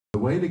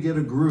way to get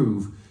a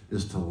groove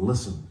is to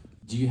listen.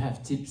 Do you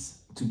have tips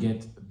to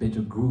get a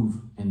better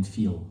groove and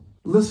feel?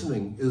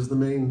 Listening is the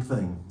main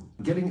thing.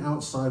 Getting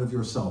outside of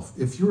yourself.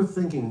 If you're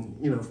thinking,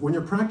 when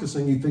you're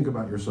practicing, you think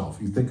about yourself.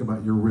 You think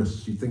about your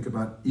wrists. You think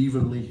about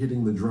evenly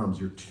hitting the drums.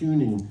 You're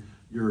tuning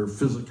your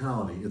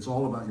physicality. It's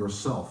all about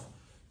yourself.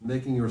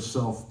 Making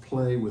yourself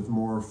play with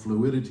more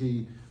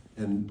fluidity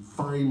and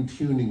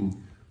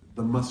fine-tuning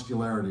the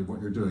muscularity of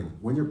what you're doing.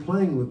 When you're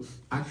playing with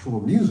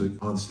actual music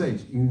on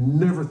stage, you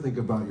never think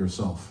about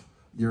yourself.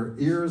 Your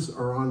ears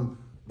are on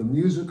the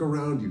music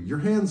around you. Your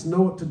hands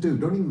know what to do.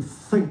 Don't even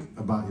think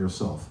about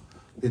yourself.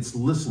 It's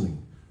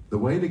listening. The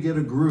way to get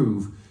a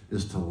groove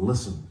is to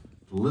listen.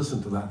 To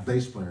listen to that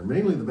bass player,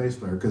 mainly the bass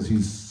player because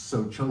he's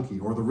so chunky,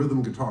 or the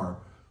rhythm guitar.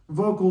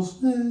 Vocals,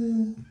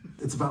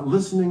 It's about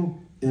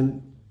listening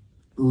and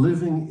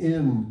living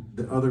in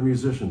the other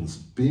musicians,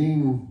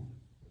 being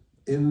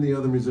in the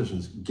other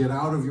musicians. Get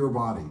out of your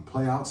body,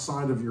 play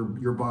outside of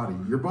your body.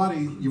 Your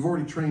body, you've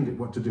already trained it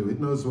what to do.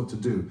 It knows what to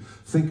do.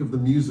 Think of the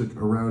music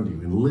around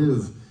you and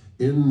live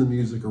in the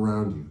music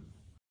around you.